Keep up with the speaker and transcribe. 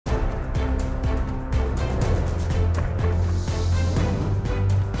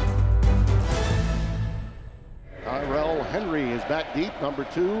back deep, number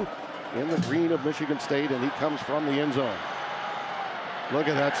 2 in the green of Michigan State, and he comes from the end zone. Look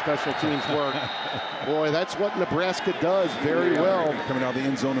at that special teams work. Boy, that's what Nebraska does very well. Coming out of the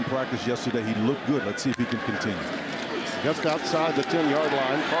end zone in practice yesterday, he looked good. Let's see if he can continue. Just outside the 10-yard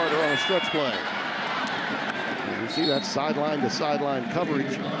line, Carter on a stretch play. And you see that sideline-to-sideline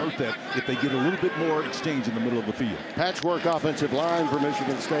coverage. Hurt that if they get a little bit more exchange in the middle of the field. Patchwork offensive line for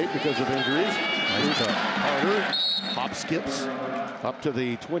Michigan State because of injuries. Nice cut. Carter hop skips up to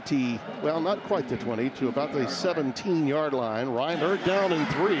the 20, well, not quite the 20, to about the 17-yard line. Reimer down in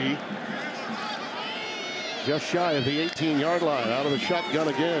 3. Just shy of the 18-yard line, out of the shotgun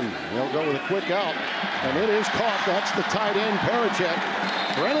again. They'll go with a quick out, and it is caught. That's the tight end,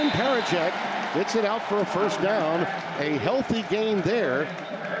 Parachek. Brennan Parachek gets it out for a first down. A healthy gain there.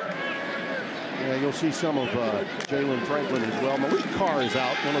 Yeah, you'll see some of Jalen Franklin as well. Malik Carr is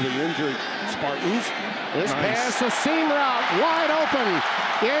out, one of the injured Spartans. This pass, a seam route, wide open.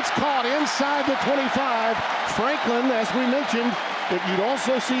 It's caught inside the 25. Franklin, as we mentioned, that you'd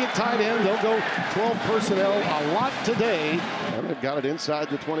also see at tight end. They'll go 12 personnel a lot today. And they've got it inside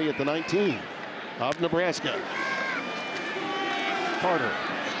the 20 at the 19 of Nebraska. Carter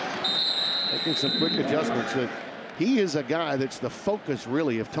making some quick adjustments. He is a guy that's the focus,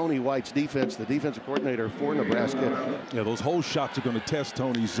 really, of Tony White's defense, the defensive coordinator for Nebraska. Yeah, those hole shots are going to test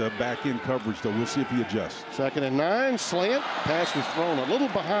Tony's back-end coverage, though. We'll see if he adjusts. 2nd and 9, slant. Pass was thrown a little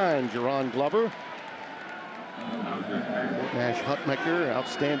behind Jaron Glover. Nash Hutmacher,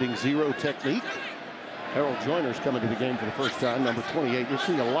 outstanding zero technique. Harold Joyner's coming to the game for the first time, number 28. You'll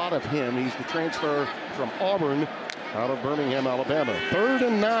see a lot of him. He's the transfer from Auburn out of Birmingham, Alabama. 3rd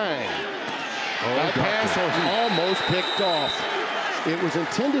and 9. That pass was almost picked off. It was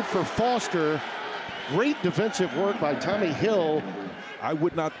intended for Foster. Great defensive work by Tommy Hill. I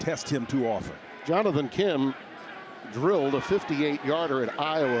would not test him too often. Jonathan Kim drilled a 58-yarder at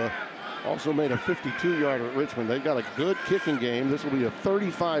Iowa. Also made a 52-yarder at Richmond. They've got a good kicking game. This will be a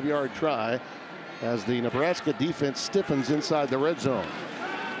 35-yard try as the Nebraska defense stiffens inside the red zone.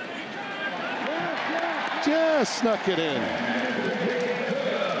 Just snuck it in.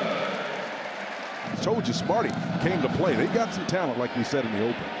 Told you, Sparty came to play. They got some talent, like we said in the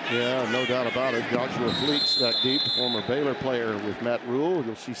open. Yeah, no doubt about it. Joshua Fleeks that deep, former Baylor player with Matt Rule.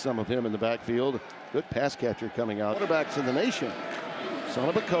 You'll see some of him in the backfield. Good pass catcher coming out. Quarterbacks in the nation. Son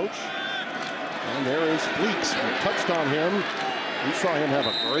of a coach. And there is Fleeks. We touched on him. We saw him have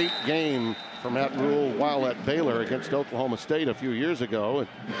a great game for Matt Rule while at Baylor against Oklahoma State a few years ago.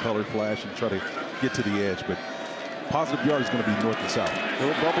 Color flash and try to get to the edge, but positive yard is going to be north and south.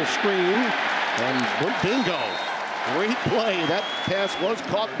 Little bubble screen. And bingo. Great play. That pass was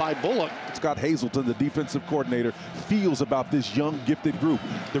caught by Bullock. Scott Hazelton, the defensive coordinator, feels about this young, gifted group.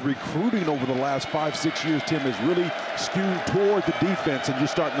 The recruiting over the last 5-6 years, Tim, has really skewed toward the defense, and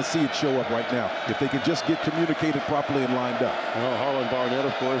you're starting to see it show up right now. If they can just get communicated properly and lined up. Well, Harlan Barnett,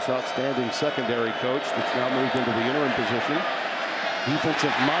 of course, outstanding secondary coach that's now moved into the interim position.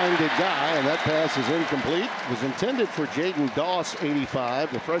 Defensive-minded guy, and that pass is incomplete. It was intended for Jaden Doss,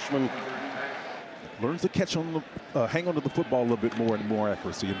 85, the freshman. Learns to catch on the, hang on to the football a little bit more and more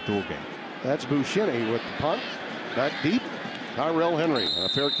accuracy in the throw game. That's Buscini with the punt. Back deep, Tyrell Henry. A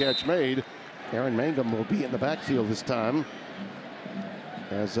fair catch made. Aaron Mangum will be in the backfield this time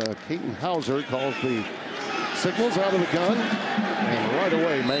as Caden Hauser calls the signals out of the gun. And right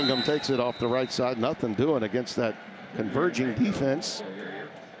away, Mangum takes it off the right side. Nothing doing against that converging defense.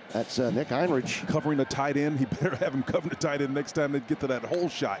 That's Nick Heinrich. Covering the tight end. He better have him cover the tight end next time they get to that hole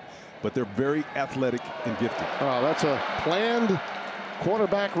shot. But they're very athletic and gifted. Oh, that's a planned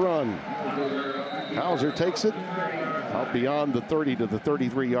quarterback run. Hauser takes it out beyond the 30 to the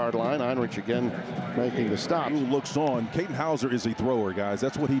 33-yard line. Heinrich again making the stop. Who looks on. Caden Hauser is a thrower, guys.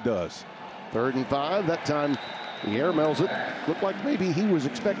 That's what he does. 3rd and 5. That time the air mails it. Looked like maybe he was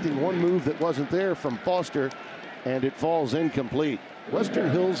expecting one move that wasn't there from Foster, and it falls incomplete.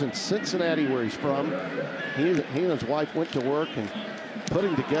 Western Hills in Cincinnati, where he's from. He and his wife went to work and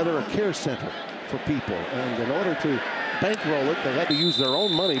putting together a care center for people. And in order to bankroll it, they had to use their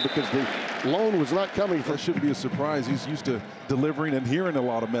own money because the loan was not coming from. That shouldn't be a surprise. He's used to delivering and hearing a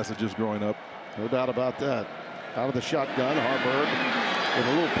lot of messages growing up. No doubt about that. Out of the shotgun, Harburg with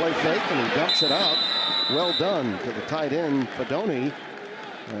a little play fake, and he dumps it out. Well done to the tight end, Fedoni.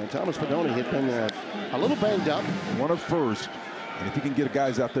 Thomas Fedoni had been a little banged up. One of first. And if he can get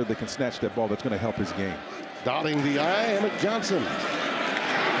guys out there that can snatch that ball, that's going to help his game. Dotting the I, Emmett Johnson.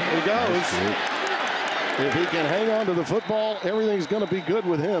 There he goes. If he can hang on to the football, everything's going to be good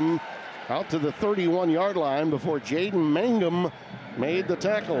with him. out to the 31-yard line before Jaden Mangum made the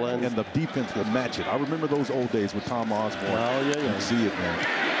tackle. And the defense will match it. I remember those old days with Tom Osborne. Oh, yeah, yeah. You see it, man.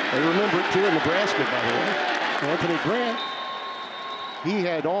 They remember it too in Nebraska, by the way. Anthony Grant, he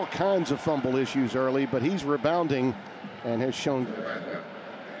had all kinds of fumble issues early, but he's rebounding and has shown.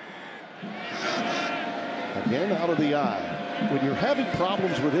 Again, out of the eye. When you're having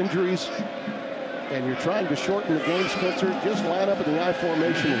problems with injuries and you're trying to shorten the game, Spencer, just line up in the I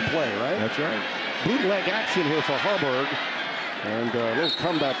formation and play, right? That's right. Bootleg action here for Harburg. And a little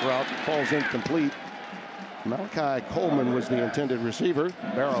comeback route falls incomplete. Malachi Coleman was the intended receiver.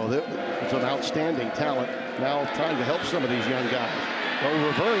 Barrow is an outstanding talent. Now trying to help some of these young guys. Go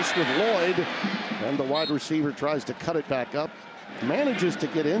reverse with Lloyd. And the wide receiver tries to cut it back up. Manages to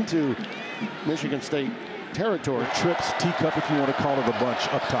get into Michigan State territory. Trips, teacup, if you want to call it a bunch,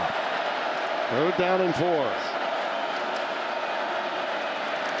 up top. 3rd down and 4.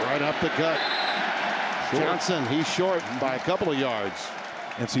 Right up the gut. Johnson, he's short by a couple of yards.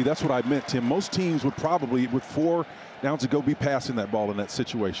 And see, that's what I meant, Tim. Most teams would probably, with 4 downs to go, be passing that ball in that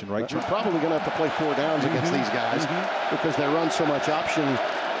situation, right? You're probably going to have to play 4 downs against these guys because they run so much option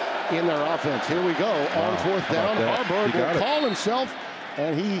in their offense. Here we go on 4th down. Harburg will call himself,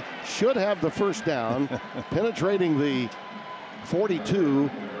 and he should have the 1st down. Penetrating the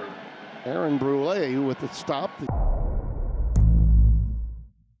 42, Aaron Brule with the stop.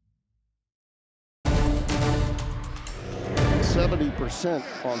 70%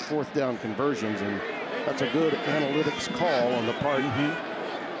 on 4th down conversions, and that's a good analytics call on the part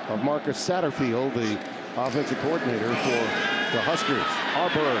of Marcus Satterfield, the offensive coordinator for the Huskers.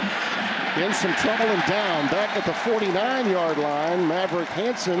 Harburg in some trouble and down back at the 49-yard line. Maverick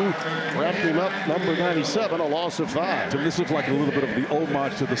Hansen wrapped him up, number 97, a loss of 5. So this looks like a little bit of the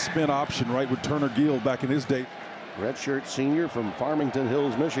homage to the spin option, right, with Turner Gill back in his day. Redshirt senior from Farmington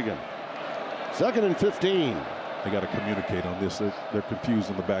Hills, Michigan. 2nd and 15. They got to communicate on this. They're confused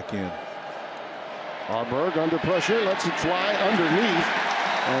on the back end. Harburg under pressure, lets it fly underneath,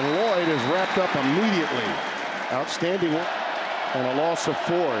 and Lloyd is wrapped up immediately. Outstanding, and a loss of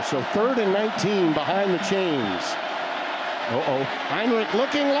 4. So 3rd and 19 behind the chains. Heinrich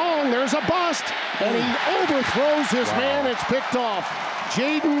looking long. There's a bust, and he overthrows his man. It's picked off.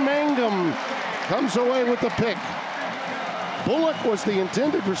 Jaden Mangum comes away with the pick. Bullock was the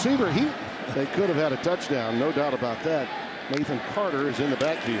intended receiver. They could have had a touchdown, no doubt about that. Nathan Carter is in the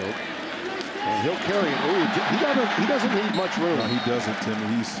backfield, and he'll carry it. Ooh, he doesn't need much room. No, he doesn't, Tim.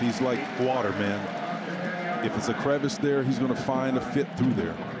 He's like water, man. If it's a crevice there, he's going to find a fit through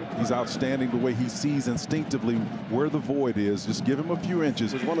there. He's outstanding the way he sees instinctively where the void is. Just give him a few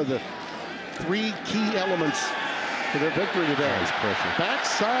inches. It was one of the 3 key elements to their victory today. Nice pressure.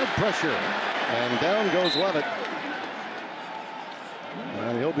 Backside pressure, and down goes Leavitt.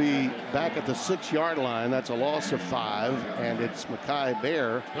 And he'll be back at the 6-yard line. That's a loss of 5, and it's Mekhi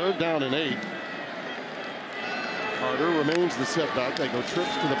Bear. 3rd down and 8. Carter remains the setback. They go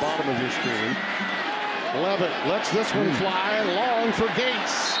trips to the bottom of your screen. Leavitt lets this one fly long for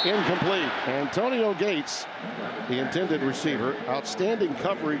Gates. Incomplete. Antonio Gates, the intended receiver. Outstanding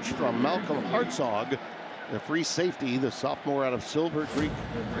coverage from Malcolm Hartzog, the free safety, the sophomore out of Silver Creek,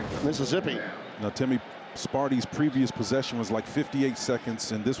 Mississippi. Now, Timmy, Sparty's previous possession was like 58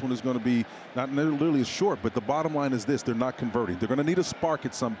 seconds, and this one is going to be not nearly as short, but the bottom line is this: they're not converting. They're going to need a spark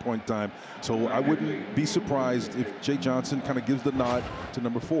at some point in time, so I wouldn't be surprised if Jay Johnson kind of gives the nod to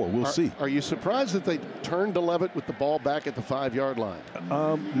number 4. We'll see. Are you surprised that they turned to Leavitt with the ball back at the 5-yard line?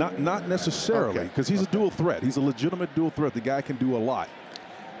 Not necessarily, because he's a dual threat. He's a legitimate dual threat. The guy can do a lot.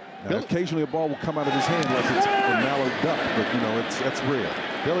 Now, occasionally a ball will come out of his hand like it's a mallard duck, but, you know, that's rare.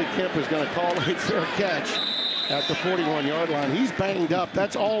 Billy Kemp is going to call a fair catch at the 41-yard line. He's banged up.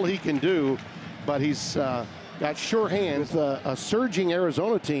 That's all he can do, but he's got sure hands. A surging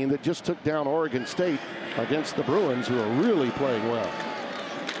Arizona team that just took down Oregon State against the Bruins, who are really playing well.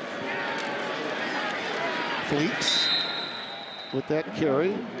 Fleeks with that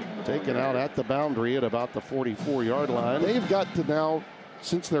carry, taken out at the boundary at about the 44-yard line. They've got to now,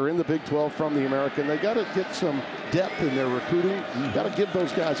 since they're in the Big 12 from the American, they got to get some depth in their recruiting. Got to give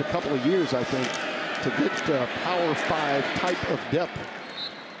those guys a couple of years, I think, to get to Power 5 type of depth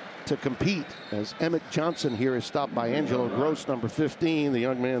to compete. As Emmett Johnson here is stopped by Angelo Gross, number 15, the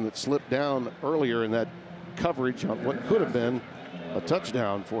young man that slipped down earlier in that coverage on what could have been a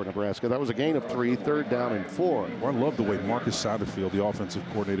touchdown for Nebraska. That was a gain of 3, 3rd down and 4. Well, I love the way Marcus Satterfield, the offensive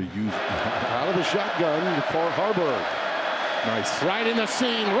coordinator, used out of the shotgun for Harburg. Nice. Right in the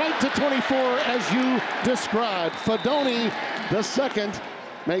seam, right to 24, as you described. Fedoni, the second,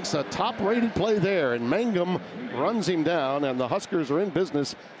 makes a top-rated play there, and Mangum runs him down, and the Huskers are in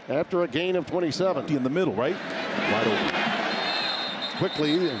business after a gain of 27. In the middle, right? Wide open.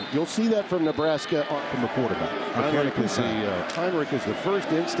 Quickly, you'll see that from Nebraska. From the quarterback. Heinrich is the first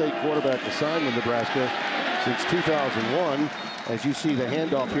in-state quarterback to sign with Nebraska since 2001. As you see the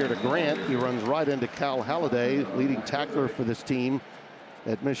handoff here to Grant, he runs right into Cal Halliday, leading tackler for this team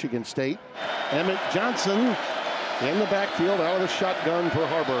at Michigan State. Emmett Johnson in the backfield out of the shotgun for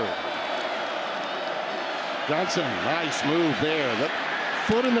Harburg. Johnson, nice move there. The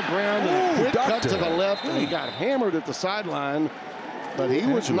foot in the ground and a quick cut to the left, and he got hammered at the sideline, but he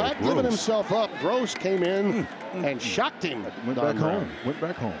was not giving himself up. Gross came in and shocked him. Went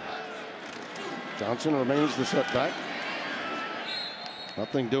back home. Johnson remains the setback.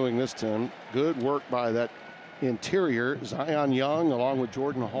 Nothing doing this time. Good work by that interior. Zion Young along with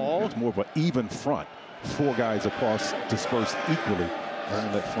Jordan Hall. It's more of an even front. 4 guys across dispersed equally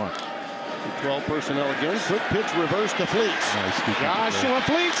on that front. 12 personnel again. Quick pitch reverse to Fleets. Nice. Joshua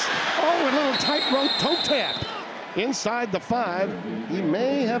Fleets. Oh, a little tightrope toe tap. Inside the 5. He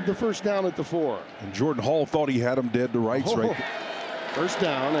may have the first down at the 4. And Jordan Hall thought he had him dead to rights right. First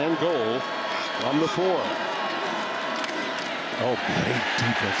down and goal from the 4. Oh, great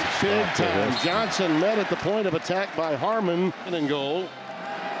defensive Big stop time. Johnson met at the point of attack by Harmon. And goal.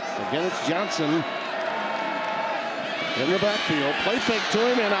 Again, it's Johnson in the backfield. Play fake to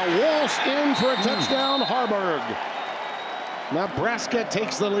him, and a waltz in for a touchdown. Harburg. Nebraska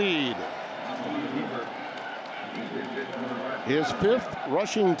takes the lead. His 5th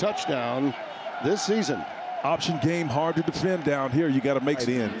rushing touchdown this season. Option game, hard to defend down here. You got to make it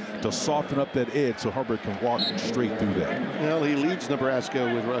in to soften up that edge so Harburg can walk straight through that. Well, he leads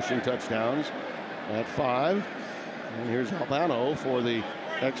Nebraska with rushing touchdowns at 5. And here's Albano for the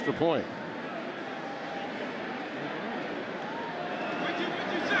extra point.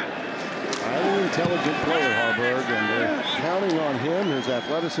 Highly intelligent player, Harburg, and they're counting on him, his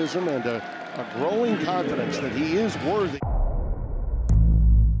athleticism, and a growing confidence that he is worthy.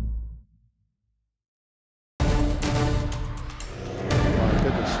 My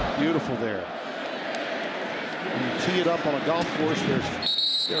goodness, beautiful there. When you tee it up on a golf course,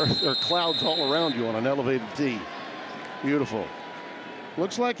 there are clouds all around you on an elevated tee. Beautiful.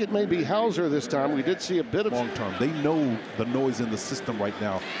 Looks like it may be Hauser this time. We did see a bit of long term. They know the noise in the system right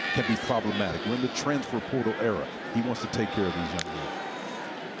now can be problematic. We're in the transfer portal era. He wants to take care of these young men.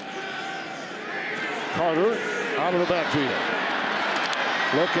 Carter out of the backfield.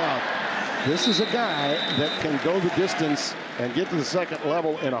 Look out. This is a guy that can go the distance and get to the second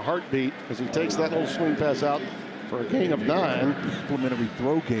level in a heartbeat as he takes that little swing pass out for a gain of 9. Complementary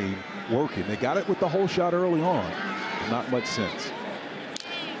throw game working. They got it with the whole shot early on. Not much sense.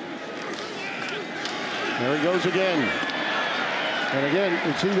 There he goes again. And again,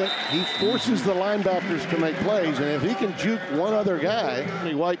 you see that he forces the linebackers to make plays, and if he can juke one other guy,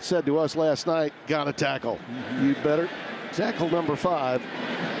 White said to us last night, got to tackle. You better tackle number 5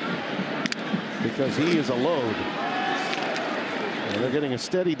 because he is a load. And they're getting a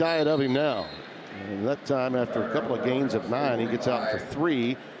steady diet of him now. And that time, after a couple of gains of 9, he gets out for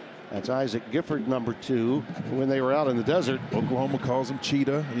 3. That's Isaac Gifford, number 2, when they were out in the desert. Oklahoma calls him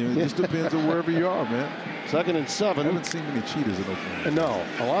Cheetah. You know, it just depends on wherever you are, man. 2nd and 7. I haven't seen many cheetahs in Oklahoma. No.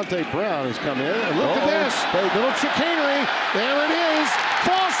 Alante Brown has come in. And look at this. Little chicanery. There it is.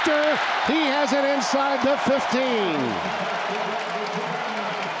 Foster. He has it inside the 15.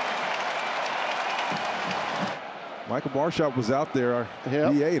 Michael Barshop was out there,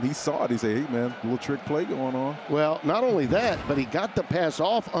 DA, and he saw it. He said, hey, man, a little trick play going on. Well, not only that, but he got the pass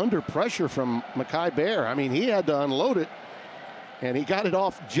off under pressure from Mekhi Bear. I mean, he had to unload it, and he got it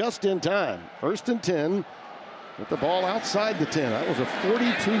off just in time. 1st and 10 with the ball outside the 10. That was a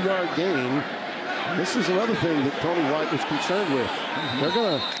 42-yard gain. And this is another thing that Tony White was concerned with. They're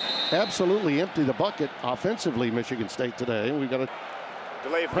going to absolutely empty the bucket offensively, Michigan State, today. We got a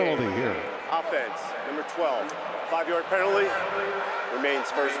delay of penalty game. here. Offense, number 12. 5-yard penalty,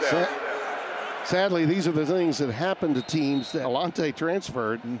 remains first down. Sadly, these are the things that happen to teams. Alante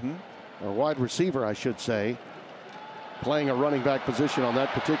transferred, or wide receiver, I should say, playing a running back position on that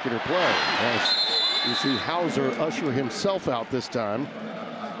particular play. As you see Hauser usher himself out this time,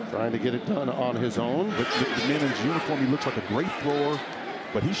 trying to get it done on his own. But the man in his uniform, he looks like a great thrower,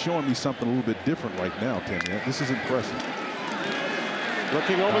 but he's showing me something a little bit different right now, Tim. This is impressive.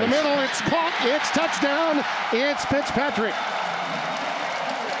 Looking over the middle, it's caught, it's touchdown, it's Fitzpatrick.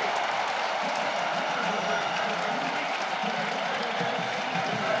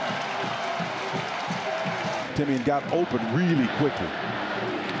 Timmy got open really quickly.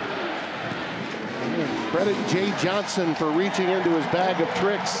 Credit Jay Johnson for reaching into his bag of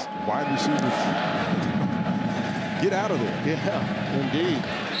tricks. Wide receivers, get out of there. Yeah, indeed.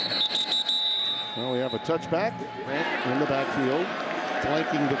 Well, we have a touchback. Grant in the backfield,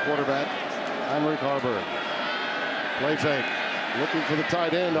 flanking the quarterback, Heinrich Harburg. Play fake, looking for the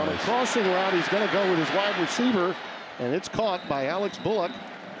tight end on a crossing route. He's going to go with his wide receiver, and it's caught by Alex Bullock,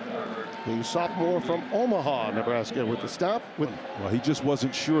 the sophomore from Omaha, Nebraska, with the stop. Well, he just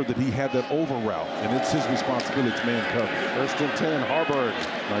wasn't sure that he had that over route, and it's his responsibility. It's man coverage. 1st and 10, Harburg.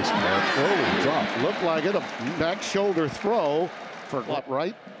 Nice catch. Oh, drop. Looked like it. A back shoulder throw for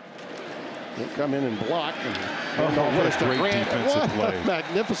right. He'll come in and block. And what a great defensive play.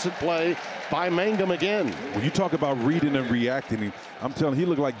 Magnificent play by Mangum again. When you talk about reading and reacting, I'm telling you, he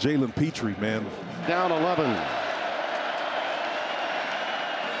looked like Jalen Petrie, man. Down 11.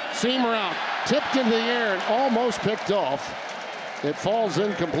 Seam route, tipped in the air and almost picked off. It falls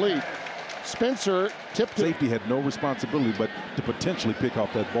incomplete. Spencer tipped it. Safety had no responsibility but to potentially pick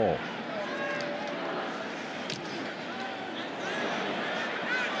off that ball.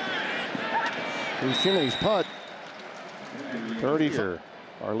 Shinney's punt. 30 here.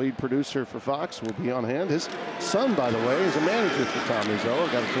 Our lead producer for Fox will be on hand. His son, by the way, is a manager for Tommy Zoe.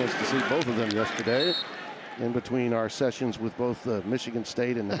 Got a chance to see both of them yesterday in between our sessions with both Michigan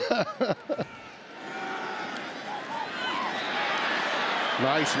State and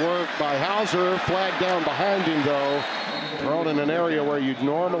nice work by Hauser. Flag down behind him, though. Thrown in an area where you'd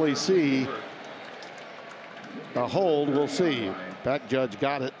normally see a hold. We'll see. Back judge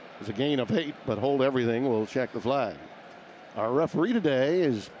got it. It was a gain of 8, but hold everything. We'll check the flag. Our referee today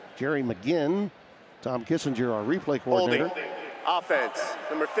is Jerry McGinn. Tom Kissinger, our replay coordinator. Holding. Offense,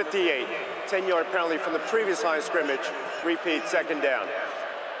 number 58. 10-yard penalty from the previous line of scrimmage. Repeat, 2nd down.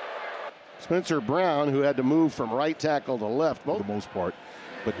 Spencer Brown, who had to move from right tackle to left. For the most part.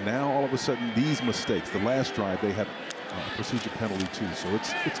 But now, all of a sudden, these mistakes. The last drive, they had a procedure penalty, too. So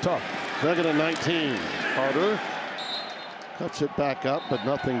it's tough. 2nd and 19. Carter cuts it back up, but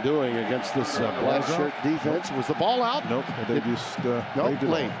nothing doing against this black shirt defense. Was the ball out? Nope. They just nope,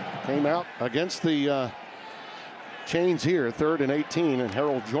 late. Came out against the chains here. 3rd and 18, and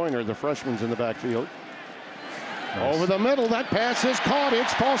Harold Joyner, the freshman's in the backfield. Nice. Over the middle, that pass is caught.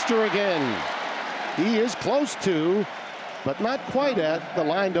 It's Foster again. He is close to, but not quite at the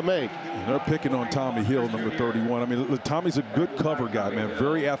line to make. And they're picking on Tommy Hill, number 31. I mean, Tommy's a good cover guy, man.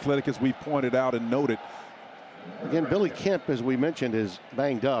 Very athletic, as we pointed out and noted. Again, Billy Kemp, as we mentioned, is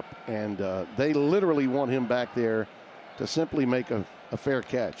banged up, and they literally want him back there to simply make a fair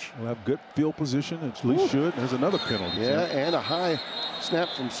catch. We'll have good field position, at least should. There's another penalty. Yeah, and a high snap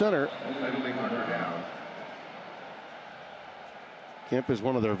from center. Kemp is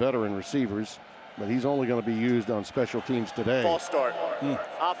one of their veteran receivers, but he's only going to be used on special teams today. False start.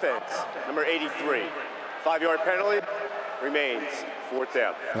 Offense, number 83. 5-yard penalty. Remains 4th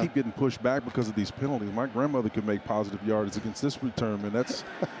down. Keep getting pushed back because of these penalties. My grandmother could make positive yardage against this return, man. That's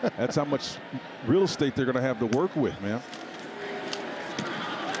how much real estate they're going to have to work with, man.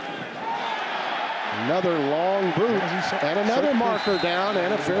 Another long boot and another marker down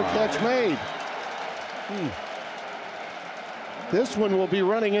and a fair catch made. This one will be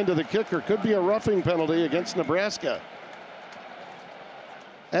running into the kicker. Could be a roughing penalty against Nebraska.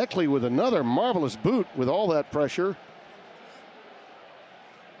 Eckley with another marvelous boot with all that pressure.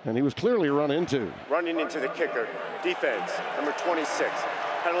 And he was clearly run into. Running into the kicker. Defense, number 26.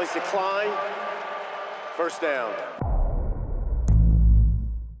 Penalties decline. 1st down.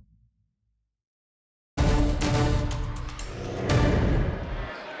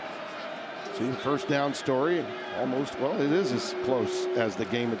 See the 1st down story. Almost, well, it is as close as the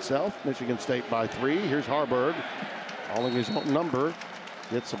game itself. Michigan State by 3. Here's Harburg calling his own number.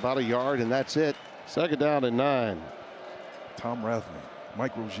 Gets about a yard, and that's it. 2nd down and 9. Tom Rathman.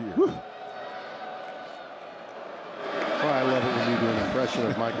 Mike Rozier. Well, I love it when you do an impression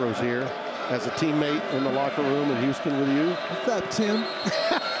of Mike Rozier as a teammate in the locker room in Houston with you. What's up, Tim?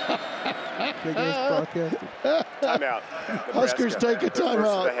 Timeout. Huskers take a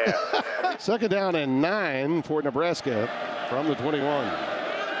timeout. 2nd down and 9 for Nebraska from the 21.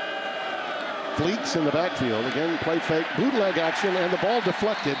 Fleets in the backfield. Again, play fake, bootleg action, and the ball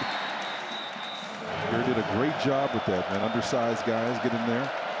deflected. He did a great job with that, man. Undersized guys get in there.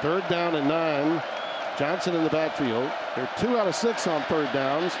 3rd down and 9. Johnson in the backfield. They're 2 out of 6 on 3rd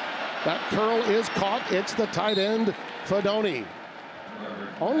downs. That curl is caught. It's the tight end, Fedoni.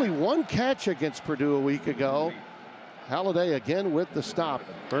 Only 1 catch against Purdue a week ago. Halliday again with the stop.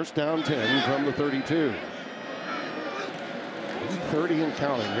 1st down 10 from the 32. 30 and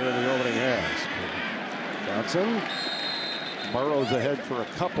counting here in the opening half. Johnson Burrow's ahead for a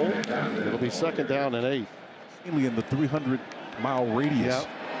couple. It'll be 2nd down and 8. Mainly in the 300-mile radius. Yep.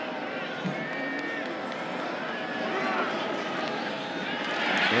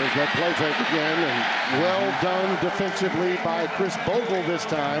 There's that play fake again, and well done defensively by Chris Bogle this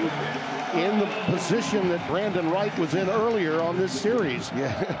time in the position that Brandon Wright was in earlier on this series.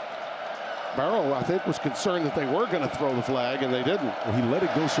 Yeah. Barrow, I think, was concerned that they were going to throw the flag, and they didn't. Well, he let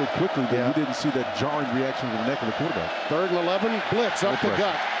it go so quickly that you didn't see that jarring reaction from the neck of the quarterback. 3rd and 11, blitz up the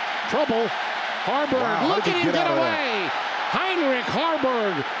gut. Trouble. Harburg, look at him get away. Heinrich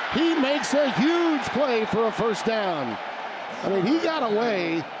Harburg, he makes a huge play for a 1st down. I mean, he got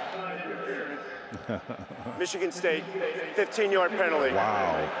away. Michigan State, 15-yard penalty.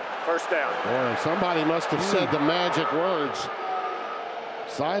 Wow. 1st down. Boy, somebody must have said the magic words.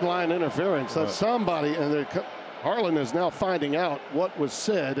 Sideline interference. That's somebody, and Harlan is now finding out what was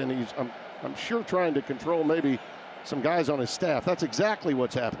said, and he's, I'm sure, trying to control maybe some guys on his staff. That's exactly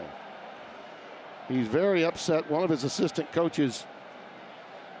what's happening. He's very upset. One of his assistant coaches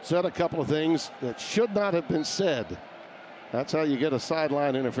said a couple of things that should not have been said. That's how you get a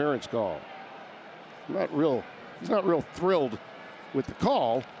sideline interference call. He's not real thrilled with the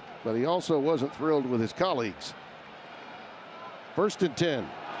call, but he also wasn't thrilled with his colleagues. 1st and 10.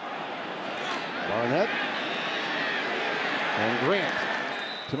 Barnett and Grant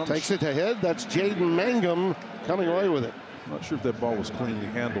takes it ahead. That's Jaden Mangum coming away with it. I'm not sure if that ball was cleanly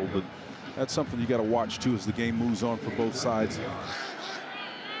handled, but that's something you got to watch too as the game moves on for both sides.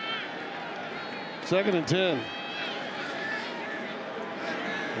 2nd and 10.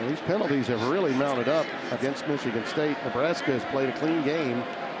 Well, these penalties have really mounted up against Michigan State. Nebraska has played a clean game.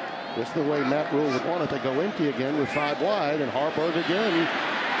 Just the way Matt Rule would want it. They go empty again with 5 wide, and Harburg again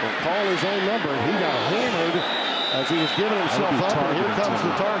will call his own number. He got hammered as he was giving himself up, and here comes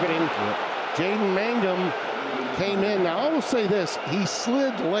the targeting. Jaden Mangum came in. Now, I will say this. He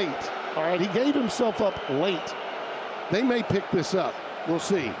slid late. All right, he gave himself up late. They may pick this up. We'll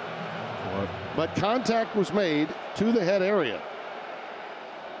see. But contact was made to the head area.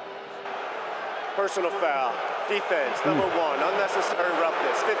 Personal foul. Defense, number 1, unnecessary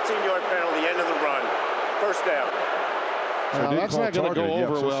roughness, 15-yard penalty, end of the run, 1st down. Now, that's not going to go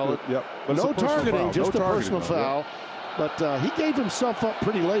over well. But no targeting, just a personal though. foul. But he gave himself up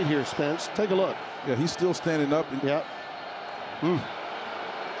pretty late here, Spence. Take a look. Yeah, he's still standing up. And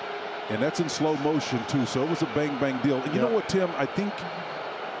that's in slow motion, too, so it was a bang-bang deal. And you know what, Tim? I think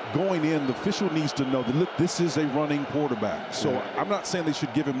going in, the official needs to know that, look, this is a running quarterback. So I'm not saying they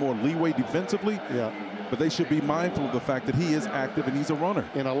should give him more leeway defensively, but they should be mindful of the fact that he is active and he's a runner.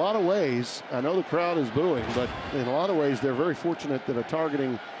 In a lot of ways, I know the crowd is booing, but in a lot of ways, they're very fortunate that a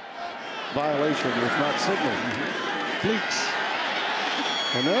targeting violation was not signaled. Fleeks.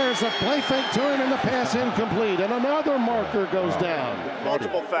 And there's a play fake to him, and the pass incomplete, and another marker goes down.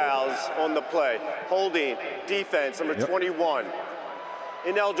 Multiple fouls on the play. Holding, defense, number 21.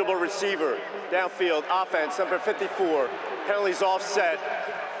 Ineligible receiver, downfield, offense, number 54. Penalties offset,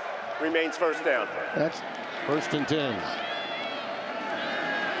 remains 1st down. That's 1st and 10.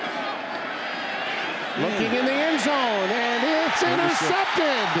 Looking in the end zone, and it's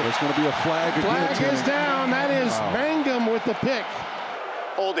intercepted. There's going to be a flag again. Flag is down. That is Mangum with the pick.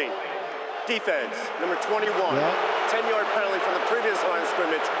 Holding, defense, number 21. 10-yard penalty from the previous line of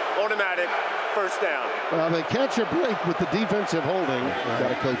scrimmage, automatic, 1st down. Well, they catch a break with the defensive holding. Got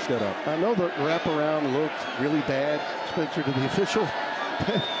to coach that up. I know the wraparound looked really bad, Spencer, to the official.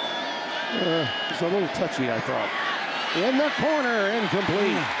 It's a little touchy, I thought. In the corner,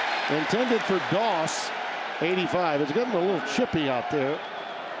 incomplete. Intended for Doss, 85. It's getting a little chippy out there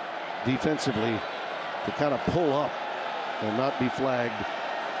defensively to kind of pull up and not be flagged.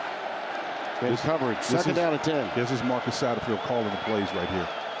 In coverage, 2nd down and 10. This is Marcus Satterfield calling the plays right here.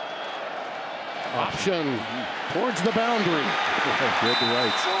 Option towards the boundary. Good to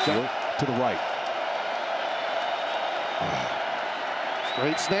right. To the right.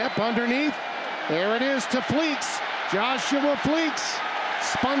 Straight snap underneath. There it is to Fleeks. Joshua Fleeks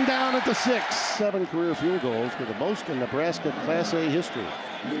spun down at the 6. 7 career field goals for the most in Nebraska Class A history.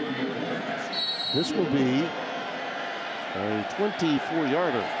 This will be a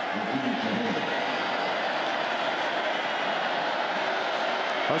 24-yarder.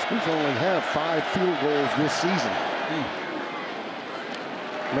 Huskers only have 5 field goals this season.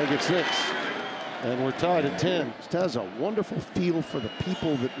 Make it 6. And we're tied at 10. He has a wonderful feel for the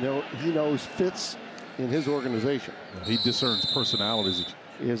people that he knows fits in his organization. He discerns personalities.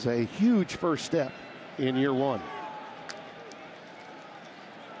 Is a huge first step in year 1.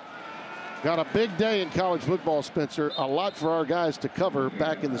 Got a big day in college football, Spencer. A lot for our guys to cover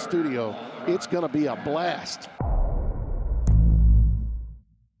back in the studio. It's going to be a blast.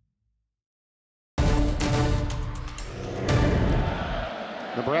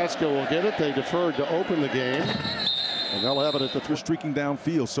 Nebraska will get it. They deferred to open the game, and they'll have it at the They're streaking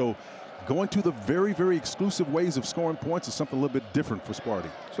downfield. So going to the very, very exclusive ways of scoring points is something a little bit different for Sparty.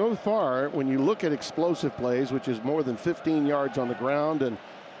 So far, when you look at explosive plays, which is more than 15 yards on the ground and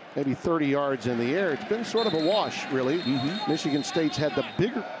maybe 30 yards in the air, it's been sort of a wash, really. Michigan State's had the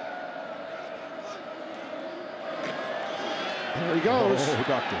bigger. There he goes. Oh,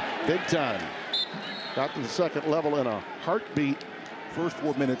 doctor. Big time. Got to the second level in a heartbeat. First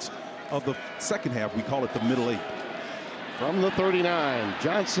 4 minutes of the second half, we call it the middle 8. From the 39,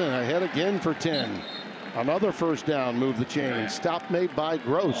 Johnson ahead again for 10. Another first down, move the chain. Stop made by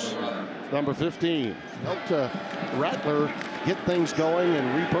Gross, number 15. Helped Rattler get things going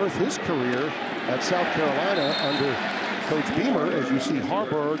and rebirth his career at South Carolina under Coach Beamer, as you see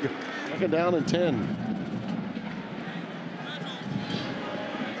Harburg second down and 10.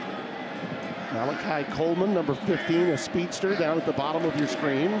 Malachi Coleman, number 15, a speedster, down at the bottom of your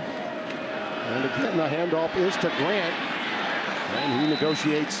screen. And again, the handoff is to Grant. And he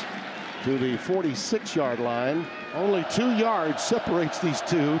negotiates to the 46-yard line. Only 2 yards separates these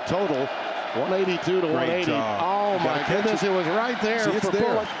two total. 182 to 180. Oh my goodness, it was right there for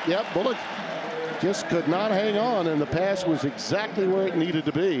Bullock. Yep, Bullock just could not hang on, and the pass was exactly where it needed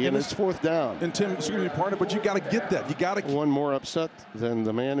to be, and it's fourth down. And Tim, excuse me, partner, but you got to get that. You got to. One more upset than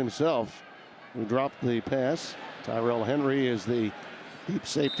the man himself who dropped the pass. Tyrell Henry is the deep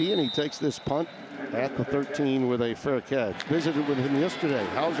safety, and he takes this punt at the 13 with a fair catch. Visited with him yesterday.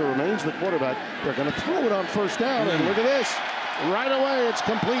 Hauser remains the quarterback. They're going to throw it on first down, and look at this. Right away, it's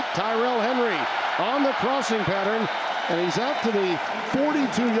complete. Tyrell Henry on the crossing pattern, and he's out to the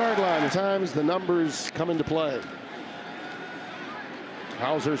 42-yard line. At times, the numbers come into play.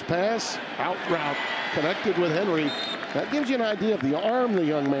 Hauser's pass, out route, connected with Henry. That gives you an idea of the arm the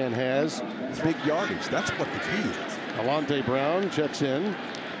young man has. Big yardage. That's what the key is. Alante Brown checks in.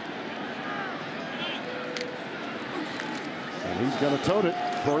 And he's going to tote it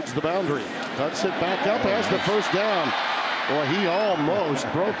towards the boundary. Cuts it back up, has the first down. Boy, he almost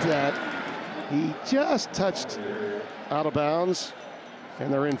broke that. He just touched out of bounds.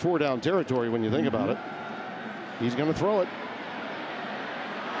 And they're in 4-down territory when you think about it. He's going to throw it.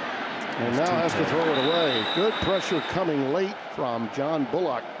 And now has to throw it away. Good pressure coming late from John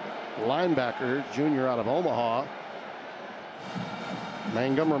Bullock, linebacker, junior out of Omaha.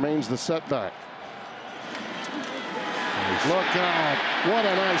 Mangum remains the setback. Look out. What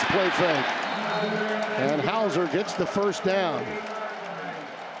a nice play fake. And Hauser gets the first down.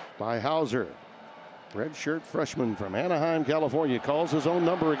 By Hauser. Redshirt freshman from Anaheim, California, calls his own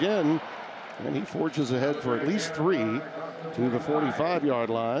number again. And he forges ahead for at least 3 to the 45-yard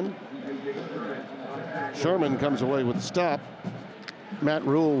line. Sherman comes away with the stop. Matt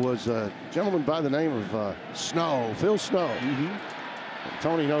Rule was a gentleman by the name of Snow, Phil Snow.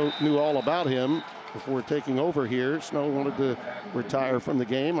 Tony knew all about him before taking over here. Snow wanted to retire from the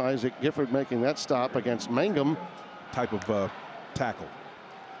game. Isaac Gifford making that stop against Mangum. Type of tackle.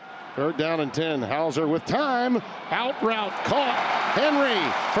 Third down and 10. Hauser with time. Out route caught. Henry,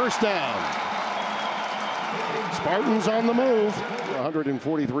 first down. Spartans on the move.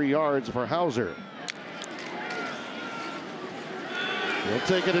 143 yards for Hauser. He'll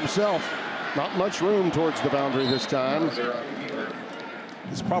take it himself. Not much room towards the boundary this time.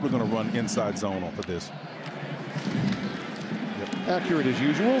 He's probably going to run inside zone off of this. Accurate as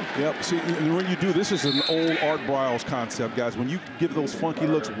usual. Yep. See, when you do this, is an old Art Briles concept, guys. When you give those funky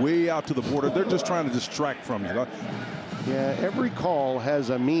looks way out to the border, they're just trying to distract from you. Yeah, every call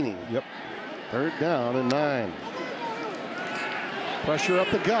has a meaning. Yep. Third down and 9. Pressure up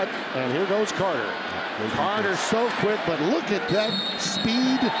the gut, and here goes Carter. Carter so quick, but look at that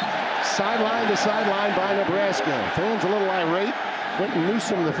speed, sideline to sideline by Nebraska. Fans a little irate. Quentin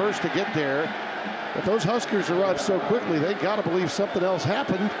Newsom the first to get there. But those Huskers arrived so quickly, they got to believe something else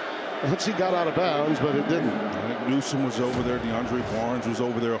happened once he got out of bounds, but it didn't. Newsom was over there. DeAndre Barnes was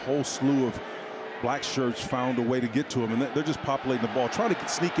over there. A whole slew of black shirts found a way to get to him, and they're just populating the ball, trying to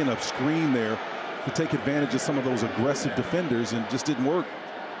sneak in a screen there to take advantage of some of those aggressive defenders, and just didn't work.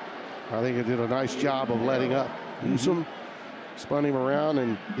 I think it did a nice job of letting up. Newsom spun him around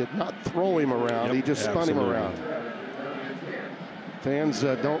and did not throw him around. Yep, he just spun him around. Fans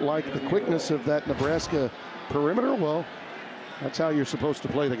don't like the quickness of that Nebraska perimeter. Well, that's how you're supposed to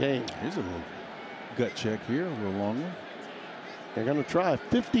play the game. Here's a little gut check here, a little long one. They're going to try a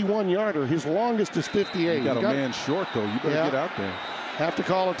 51-yarder. His longest is 58. You got a man short, though. You better get out there. Have to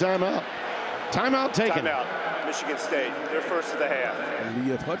call a timeout. Timeout taken. Timeout. Michigan State. They're first of the half.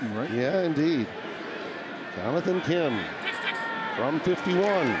 Leavitt Hutton, right? Yeah, indeed. Jonathan Kim from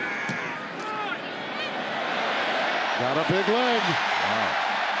 51. Got a big leg. Wow.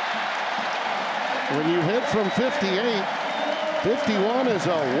 When you hit from 58, 51 is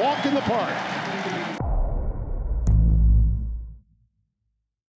a walk in the park.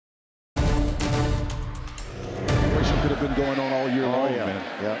 Could have been going on all year long, yeah. man.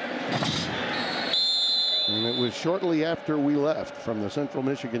 Yeah. And it was shortly after we left from the Central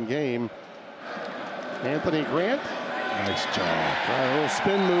Michigan game. Anthony Grant. Nice job. A little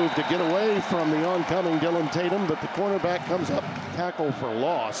spin move to get away from the oncoming Dylan Tatum, but the cornerback comes up, tackle for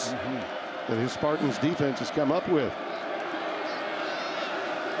loss that his Spartans defense has come up with.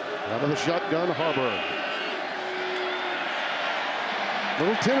 Out of the shotgun, Harburg. A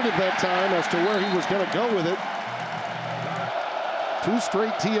little tentative that time as to where he was going to go with it. 2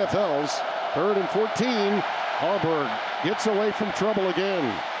 straight TFLs, 3rd and 14. Harburg gets away from trouble again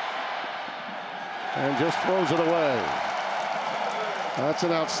and just throws it away. That's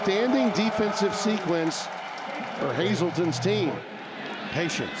an outstanding defensive sequence for Hazelton's team.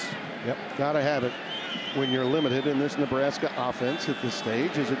 Patience. Yep. Gotta have it when you're limited, in this Nebraska offense at this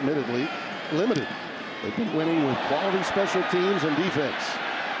stage is admittedly limited. They've been winning with quality special teams and defense.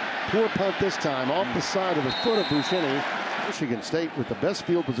 Poor punt this time off the side of the foot of Buscemi. Michigan State with the best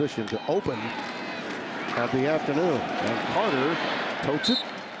field position to open of the afternoon. And Carter totes it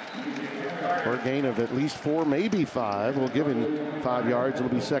for a gain of at least 4, maybe 5. We'll give him 5 yards. It'll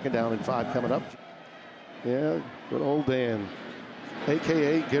be 2nd down and 5 coming up. Yeah, good old Dan,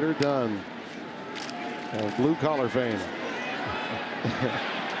 AKA Get Her Done. And blue collar fame.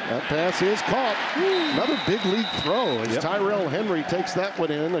 That pass is caught. Another big league throw as Tyrell Henry takes that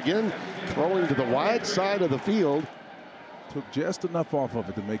one in. Again, throwing to the wide side of the field. Took just enough off of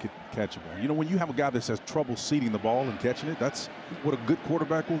it to make it catchable. You know, when you have a guy that has trouble seating the ball and catching it, that's what a good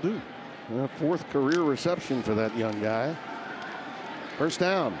quarterback will do. 4th career reception for that young guy. 1st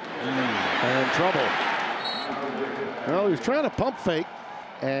down. And trouble. Well, he was trying to pump fake,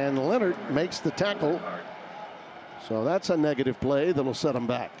 and Leonard makes the tackle. So that's a negative play that'll set him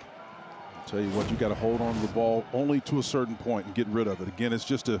back. I'll tell you what, you got to hold on to the ball only to a certain point and get rid of it. Again, it's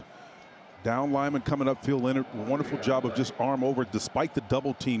just a down lineman coming upfield. Leonard, a wonderful job of just arm over, despite the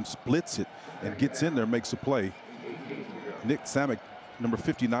double team, splits it and gets in there, makes a play. Nick Samick, number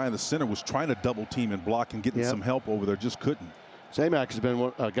 59, the center, was trying to double team and block and getting some help over there, just couldn't. Samack has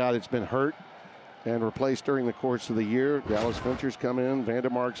been a guy that's been hurt and replaced during the course of the year. Dallas Fincher's come in.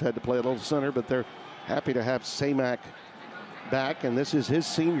 Vandermark's had to play a little center, but they're happy to have Samack back, and this is his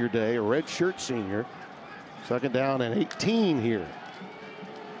senior day, a red shirt senior. 2nd down and 18 here.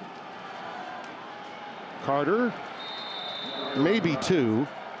 Carter, maybe 2.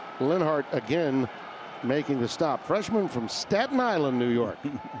 Lenhart again making the stop. Freshman from Staten Island, New York.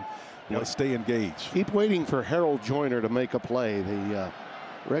 Let's stay engaged. Keep waiting for Harold Joyner to make a play. The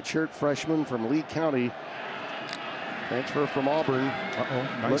redshirt freshman from Lee County. Transfer from Auburn.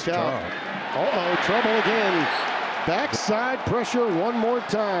 Nice job. Trouble again. Backside pressure one more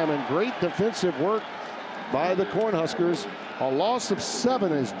time, and great defensive work by the Cornhuskers. A loss of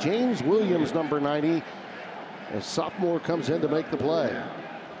 7 as James Williams, number 90, as sophomore, comes in to make the play.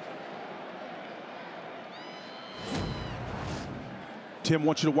 Tim,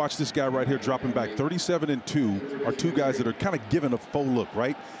 wants you to watch this guy right here dropping back. 37 and 2 are 2 guys that are kind of giving a faux look,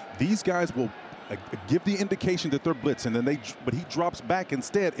 right? These guys will give the indication that they're blitzing, and but he drops back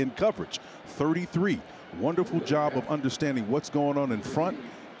instead in coverage. 33. Wonderful job of understanding what's going on in front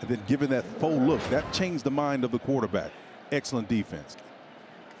and then giving that faux look. That changed the mind of the quarterback. Excellent defense.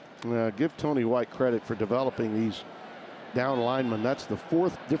 Give Tony White credit for developing these down linemen. That's the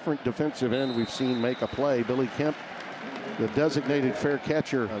 4th different defensive end we've seen make a play. Billy Kemp, the designated fair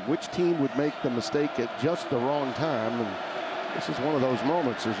catcher. Which team would make the mistake at just the wrong time? And this is one of those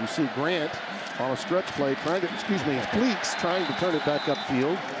moments, as you see Grant on a stretch play trying to, Fleeks trying to turn it back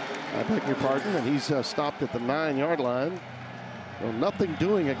upfield. I beg your pardon, and he's stopped at the 9-yard line. Well, nothing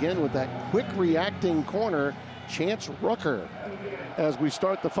doing again with that quick reacting corner, Chance Rucker, as we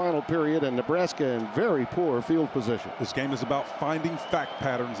start the final period, and Nebraska in very poor field position. This game is about finding fact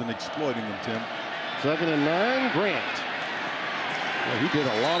patterns and exploiting them, Tim. 2nd and 9, Grant. Well, he did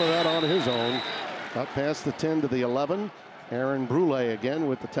a lot of that on his own. Got past the 10 to the 11. Aaron Brule again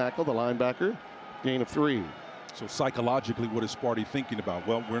with the tackle, the linebacker. Gain of 3. So psychologically, what is Sparty thinking about?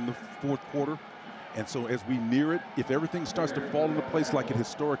 Well, we're in the 4th quarter, and so as we near it, if everything starts to fall into place like it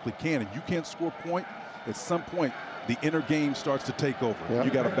historically can, and you can't score a point, at some point, the inner game starts to take over. You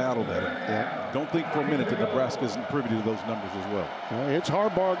got to battle that. Don't think for a minute that Nebraska isn't privy to those numbers as well. It's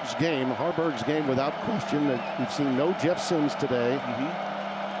Harburg's game without question. We've seen no Jeff Sims today.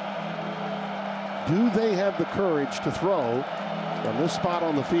 Do they have the courage to throw from this spot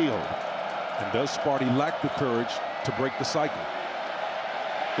on the field? And does Sparty lack the courage to break the cycle.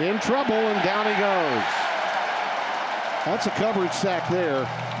 In trouble, and down he goes. That's a coverage sack there.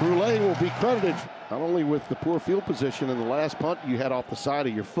 Brule will be credited not only with the poor field position in the last punt you had off the side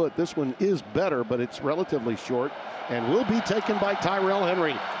of your foot. This one is better, but it's relatively short and will be taken by Tyrell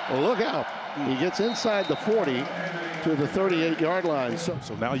Henry. Look out. He gets inside the 40 to the 38-yard line. So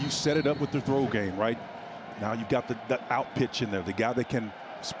now you set it up with the throw game, right? Now you've got the out pitch in there, the guy that can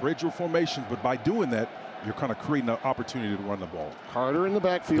spread your formations, but by doing that, you're kind of creating an opportunity to run the ball. Carter in the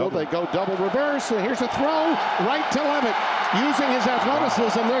backfield. They go double reverse, and here's a throw right to Leavitt. Using his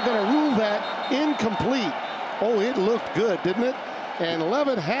athleticism, they're going to rule that incomplete. Oh, it looked good, didn't it? And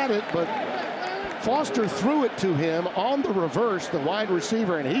Leavitt had it, but Foster threw it to him on the reverse, the wide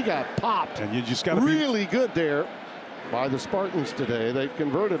receiver, and he got popped. And you just got to really good there by the Spartans today. They've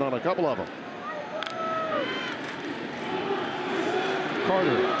converted on a couple of them.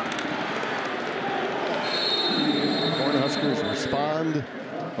 Carter. Cornhuskers respond.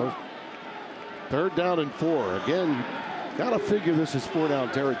 Third down and 4. Again, got to figure this is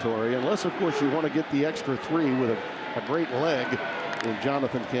 4-down territory, unless, of course, you want to get the extra 3 with a great leg in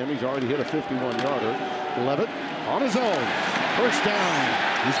Jonathan Kim. He's already hit a 51-yarder. Leavitt on his own. First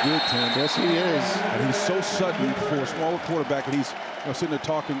down. He's good, Tim. Yes, he is. And he's so sudden for a smaller quarterback. And he's sitting there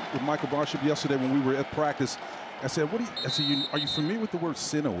talking with Michael Barship yesterday when we were at practice. I said, I said, are you familiar with the word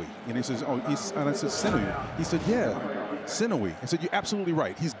sinewy? And he says, and I said, sinewy. He said, yeah, sinewy. I said, you're absolutely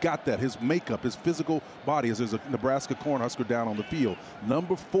right. He's got that. His makeup, his physical body, as there's a Nebraska Cornhusker down on the field.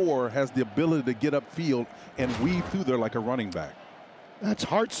 Number 4 has the ability to get upfield and weave through there like a running back. That's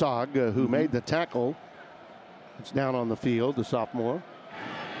Hartzog, who made the tackle. It's down on the field, the sophomore.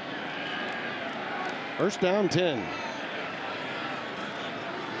 First down, 10.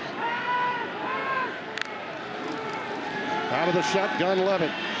 Out of the shotgun,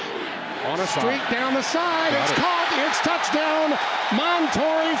 Leavitt. On a streak down the side. It's caught. It's touchdown,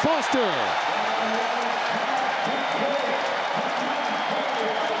 Montorie Foster.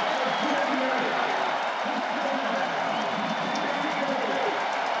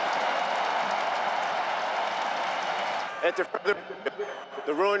 Enter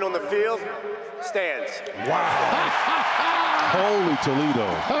the ruin on the field stands. Wow. Holy Toledo.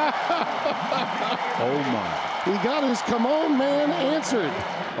 Oh, my. He got his come on man answered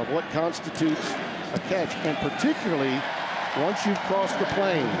of what constitutes a catch, and particularly once you've crossed the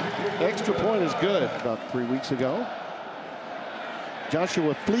plane. Extra point is good. About 3 weeks ago,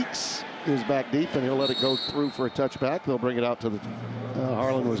 Joshua Fleeks is back deep, and he'll let it go through for a touchback. They'll bring it out to the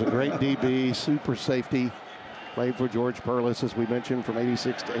Harlan was a great DB, super safety. Played for George Perlis, as we mentioned, from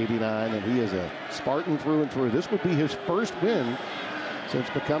 86 to 89, and he is a Spartan through and through. This would be his first win since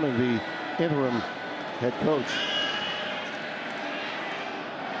becoming the interim head coach.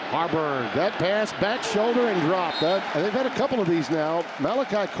 Harburg, that pass, back shoulder and drop. They've had a couple of these now.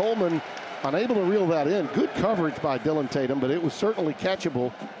 Malachi Coleman unable to reel that in. Good coverage by Dylan Tatum, but it was certainly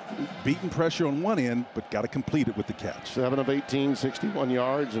catchable. Beating pressure on one end, but got to complete it with the catch. 7 of 18, 61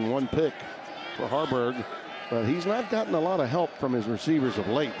 yards, and 1 pick for Harburg. But he's not gotten a lot of help from his receivers of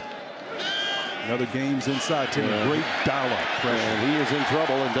late. Another game's inside, Tim. Great dial-up pressure. And he is in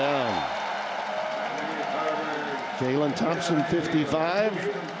trouble and down. Jalen Thompson,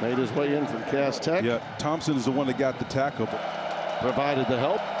 55, made his way in from Cass Tech. Yeah, Thompson is the one that got the tackle. Provided the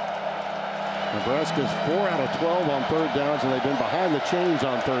help. Nebraska's 4 out of 12 on third downs, and they've been behind the chains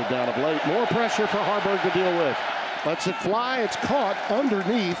on third down of late. More pressure for Harburg to deal with. Lets it fly. It's caught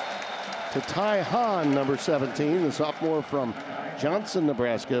underneath to Ty Hahn, number 17, the sophomore from Johnson,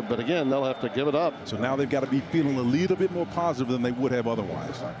 Nebraska. But again, they'll have to give it up. So now they've got to be feeling a little bit more positive than they would have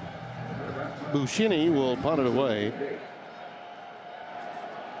otherwise. Bushini will punt it away.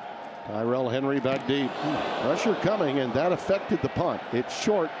 Tyrell Henry back deep. Pressure coming, and that affected the punt. It's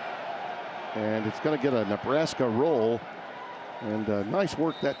short, and it's going to get a Nebraska roll. And nice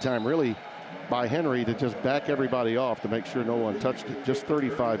work that time, really, by Henry to just back everybody off to make sure no one touched it. Just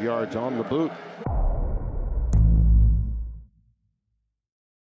 35 yards on the boot.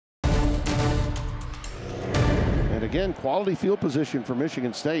 And again, quality field position for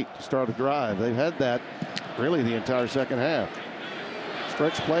Michigan State to start a drive. They've had that really the entire second half.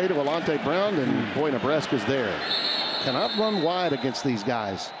 Stretch play to Alante Brown, and boy, Nebraska's there. Cannot run wide against these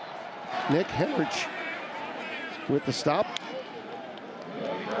guys. Nick Henrich with the stop.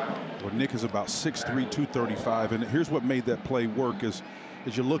 Well, Nick is about 6'3", 235, and here's what made that play work is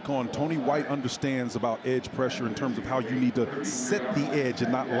as you look on, Tony White understands about edge pressure in terms of how you need to set the edge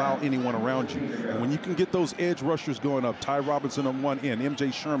and not allow anyone around you. And when you can get those edge rushers going up, Ty Robinson on one end,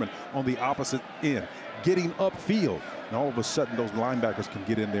 MJ Sherman on the opposite end, getting upfield, and all of a sudden those linebackers can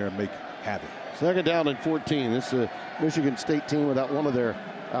get in there and make havoc. Second down and 14. This is a Michigan State team without one of their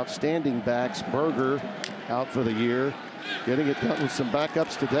outstanding backs. Berger out for the year. Getting it done with some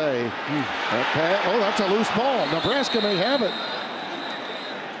backups today. Oh, that's a loose ball. Nebraska may have it.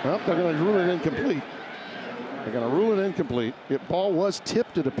 Well, they're going to rule it incomplete. They're going to rule it incomplete. If ball was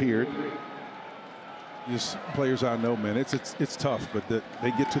tipped, it appeared. These players I know, man, it's tough, but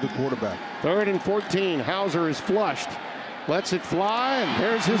they get to the quarterback. 3rd and 14. Hauser is flushed. Lets it fly, and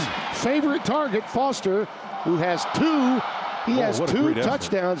there's his favorite target, Foster, who has two. He has 2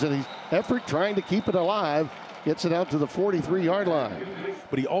 touchdowns, and his effort trying to keep it alive. Gets it out to the 43-yard line.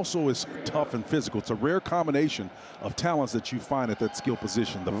 But he also is tough and physical. It's a rare combination of talents that you find at that skill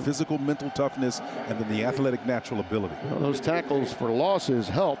position. The physical, mental toughness, and then the athletic, natural ability. Well, those tackles for losses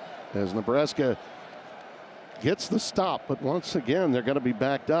help as Nebraska gets the stop. But once again, they're going to be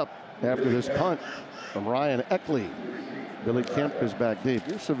backed up after this punt from Ryan Eckley. Billy Kemp is back deep.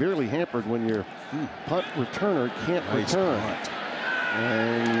 You're severely hampered when your punt returner can't return. Punt.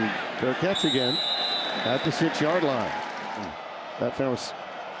 And fair catch again at the 6-yard line. That fan was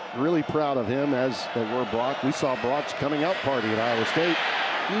really proud of him, as they were Brock. We saw Brock's coming out party at Iowa State.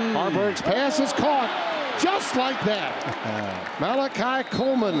 Harburg's pass is caught just like that. Malachi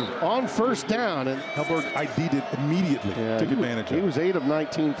Coleman on first down. And Harburg ID'd it immediately, took advantage of it. He was 8 of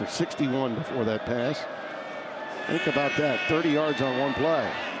 19 for 61 before that pass. Think about that, 30 yards on one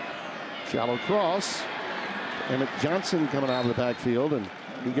play. Shallow cross. Emmett Johnson coming out of the backfield, and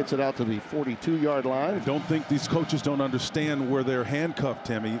he gets it out to the 42-yard line. I don't think these coaches don't understand where they're handcuffed,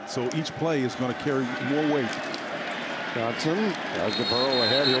 Timmy, so each play is going to carry more weight. Johnson has the burrow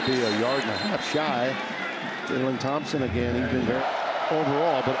ahead. He'll be 1.5 yards shy. Jalen Thompson again, he's been very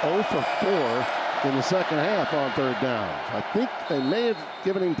overall, but 0 for 4 in the second half on 3rd down. I think they may have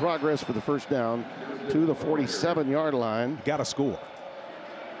given him progress for the first down to the 47-yard line. Got to score.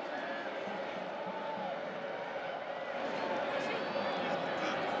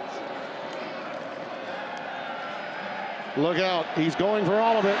 Look out, he's going for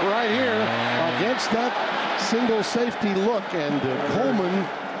all of it right here against that single safety look, and Coleman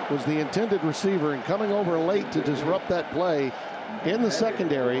was the intended receiver, and coming over late to disrupt that play in the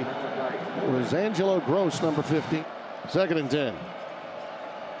secondary was Angelo Gross, number 50. 2nd and 10.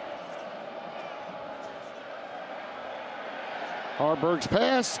 Harburg's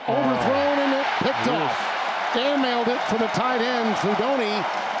pass overthrown and picked off. Airmailed it for the tight end, Fudoni,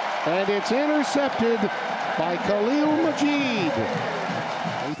 and it's intercepted by Khalil Majid.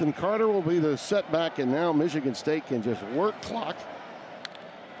 Ethan Carter will be the setback, and now Michigan State can just work clock.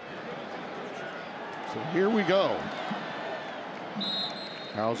 So here we go.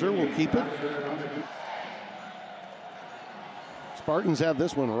 Hauser will keep it. Spartans have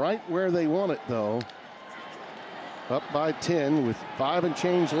this one right where they want it, though. Up by 10 with 5 and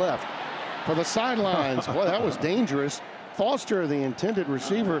change left. For the sidelines, boy, that was dangerous. Foster, the intended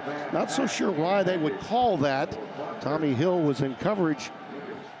receiver, not so sure why they would call that. Tommy Hill was in coverage.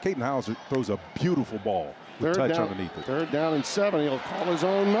 Caden Hauser throws a beautiful ball. Touch underneath it. 3rd down and 7. He'll call his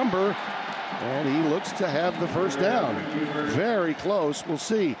own number, and he looks to have the first down. Very close. We'll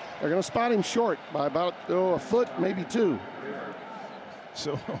see. They're going to spot him short by about a foot, maybe 2.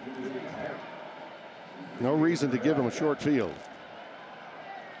 So no reason to give him a short field.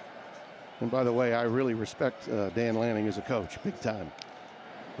 And by the way, I really respect Dan Lanning as a coach, big time.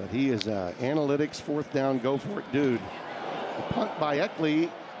 But he is analytics, 4th down, go for it, dude. The punt by Eckley,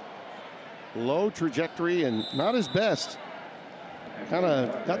 low trajectory and not his best. Kind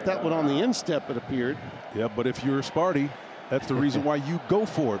of got that one on the instep, it appeared. Yeah, but if you're a Sparty, that's the reason why you go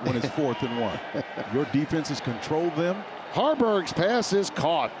for it when it's 4th and 1. Your defense has controlled them. Harburg's pass is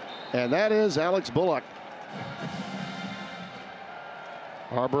caught, and that is Alex Bullock.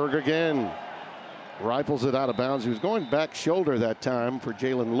 Harburg again rifles it out of bounds. He was going back shoulder that time for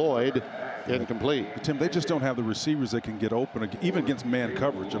Jalen Lloyd. Incomplete. Tim, they just don't have the receivers that can get open, even against man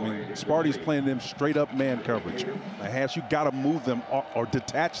coverage. I mean, Sparty's playing them straight up man coverage. You got to move them or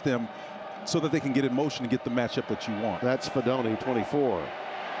detach them so that they can get in motion and get the matchup that you want. That's Fudoni, 24.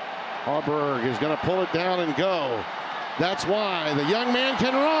 Harburg is going to pull it down and go. That's why the young man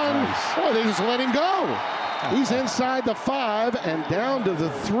can run. Nice. Boy, they just let him go. He's inside the 5 and down to the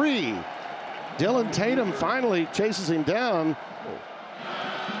 3. Dylan Tatum finally chases him down.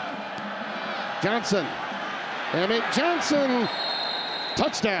 Johnson. Emmett Johnson.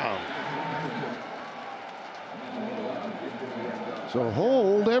 Touchdown. So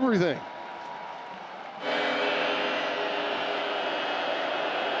hold everything.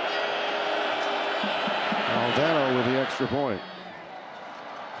 Aldano with the extra point.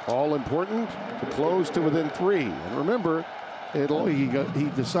 All important to close to within 3. And remember, He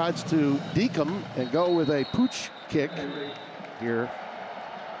decides to deke him and go with a pooch kick here.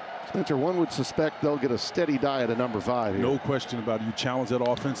 Spencer, one would suspect they'll get a steady diet at number 5 here. No question about it. You challenge that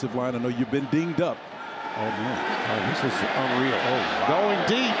offensive line. I know you've been dinged up. Oh, man. Oh, this is unreal. Oh, wow. Going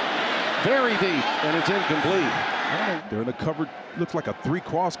deep, very deep, and it's incomplete. They're in a covered, looks like a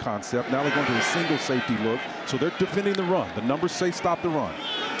 3-cross concept. Now they're going to the single safety look. So they're defending the run. The numbers say stop the run.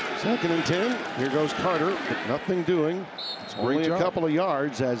 2nd and 10. Here goes Carter, but nothing doing. It's only a couple of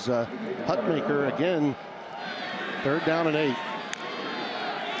yards as Hutmaker again. 3rd down and 8.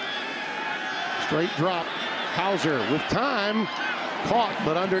 Straight drop. Hauser with time. Caught,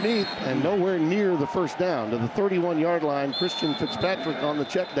 but underneath and nowhere near the 1st down. To the 31-yard line, Christian Fitzpatrick on the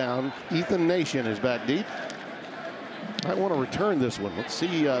check down. Ethan Nation is back deep. Might want to return this one. Let's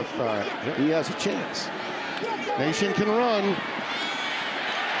see if he has a chance. Nation can run.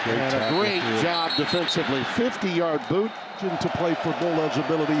 And a great job defensively. 50-yard boot. To play for bowl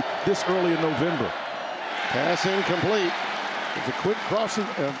eligibility this early in November. Pass incomplete. It's a quick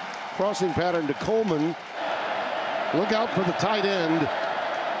crossing pattern to Coleman. Look out for the tight end,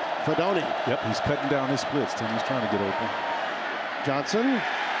 Fedoni. Yep, he's cutting down his splits. He's trying to get open. Johnson.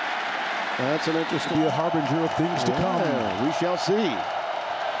 That's an interesting. Be a harbinger of things to come. We shall see.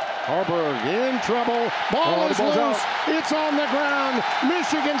 Harburg in trouble. Ball is loose. Out. It's on the ground.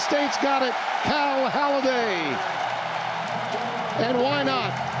 Michigan State's got it. Cal Halliday. And why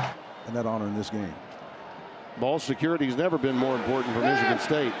not? And that honor in this game. Ball security's never been more important for Michigan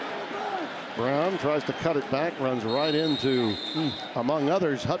State. Brown tries to cut it back, runs right into, among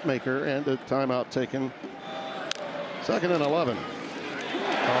others, Hutmaker, and a timeout taken. 2nd and 11.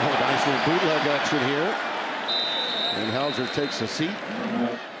 Oh, nice little bootleg action here. And Hauser takes a seat.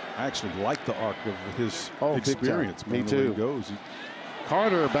 I actually like the arc of his experience. Me too.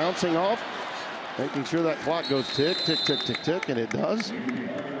 Carter bouncing off, making sure that clock goes tick, tick, tick, tick, tick, and it does.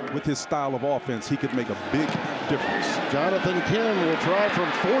 With his style of offense, he could make a big difference. Jonathan Kim will try from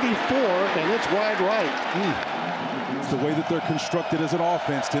 44, and it's wide right. It's the way that they're constructed as an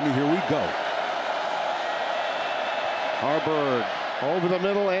offense, Timmy. Here we go. Harburg over the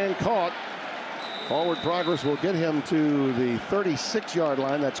middle and caught. Forward progress will get him to the 36-yard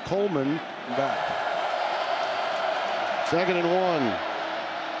line. That's Coleman back. 2nd and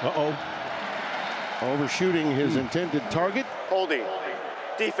 1. Overshooting his intended target. Holding.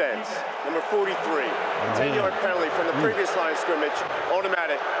 Defense, number 43. 10-yard penalty from the previous line of scrimmage.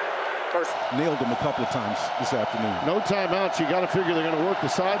 Automatic. First. Nailed him a couple of times this afternoon. No timeouts. You got to figure they're going to work the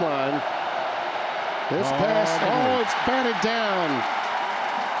sideline. This pass, it's batted down.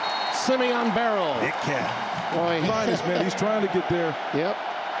 Simeon Barrow. Big cat. Boy, finest man. He's trying to get there. Yep.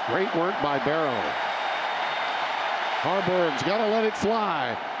 Great work by Barrow. Harburg's got to let it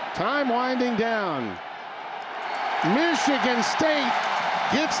fly. Time winding down. Michigan State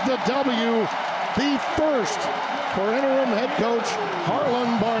gets the W, the first for interim head coach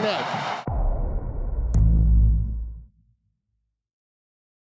Harlan Barnett.